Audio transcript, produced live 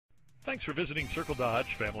Thanks for visiting Circle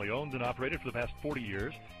Dodge, family owned and operated for the past 40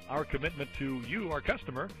 years. Our commitment to you, our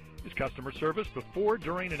customer, is customer service before,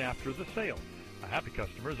 during, and after the sale. A happy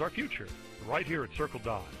customer is our future, right here at Circle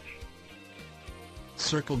Dodge.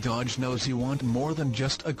 Circle Dodge knows you want more than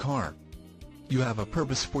just a car. You have a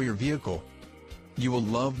purpose for your vehicle. You will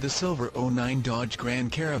love the silver '09 Dodge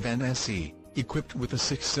Grand Caravan SE, equipped with a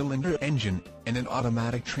 6-cylinder engine and an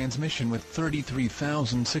automatic transmission with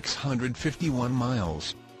 33,651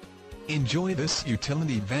 miles. Enjoy this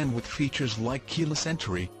utility van with features like keyless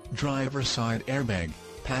entry, driver's side airbag,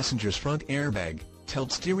 passenger's front airbag,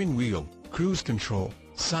 tilt steering wheel, cruise control,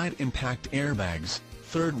 side impact airbags,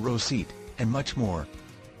 third row seat, and much more.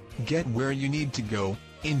 Get where you need to go,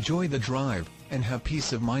 enjoy the drive, and have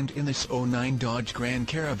peace of mind in this '09 Dodge Grand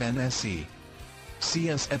Caravan SE.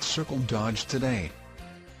 See us at Circle Dodge today.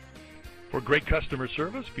 For great customer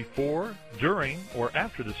service before, during, or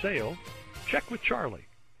after the sale, check with Charlie,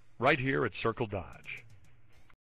 right here at Circle Dodge.